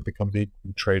currency, it becomes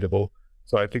equally tradable.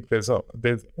 So I think there's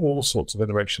all sorts of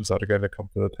innovations that are going to come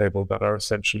to the table that are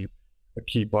essentially a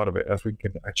key part of it, as we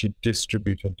can actually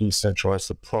distribute and decentralize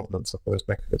the provenance of those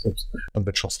mechanisms and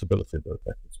the trustability of those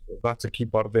mechanisms. That's a key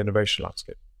part of the innovation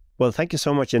landscape. Well, thank you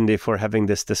so much, Indy, for having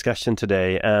this discussion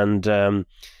today. And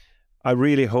I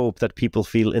really hope that people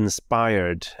feel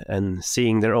inspired and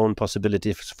seeing their own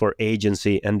possibilities for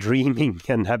agency and dreaming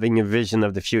and having a vision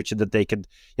of the future that they could,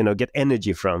 get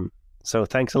energy from. So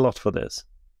thanks a lot for this.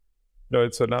 No,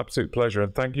 it's an absolute pleasure.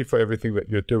 And thank you for everything that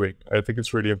you're doing. I think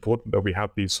it's really important that we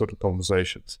have these sort of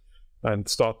conversations and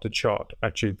start to chart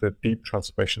actually the deep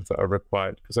transformations that are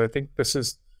required. Because I think this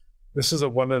is a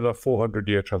 1 in a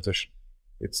 400-year transition.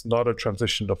 It's not a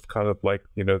transition of kind of like,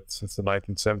 since the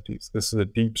 1970s. This is a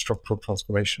deep structural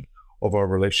transformation of our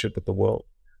relationship with the world.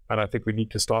 And I think we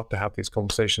need to start to have these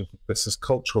conversations. This is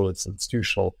cultural, it's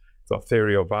institutional, it's our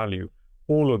theory of value.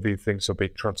 All of these things are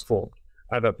being transformed.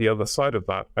 And at the other side of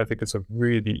that, I think it's a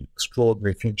really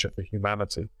extraordinary future for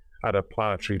humanity at a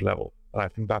planetary level. And I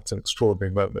think that's an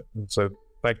extraordinary moment. And so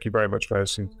thank you very much for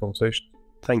hosting this conversation.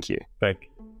 Thank you.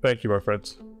 Thank you, my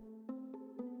friends.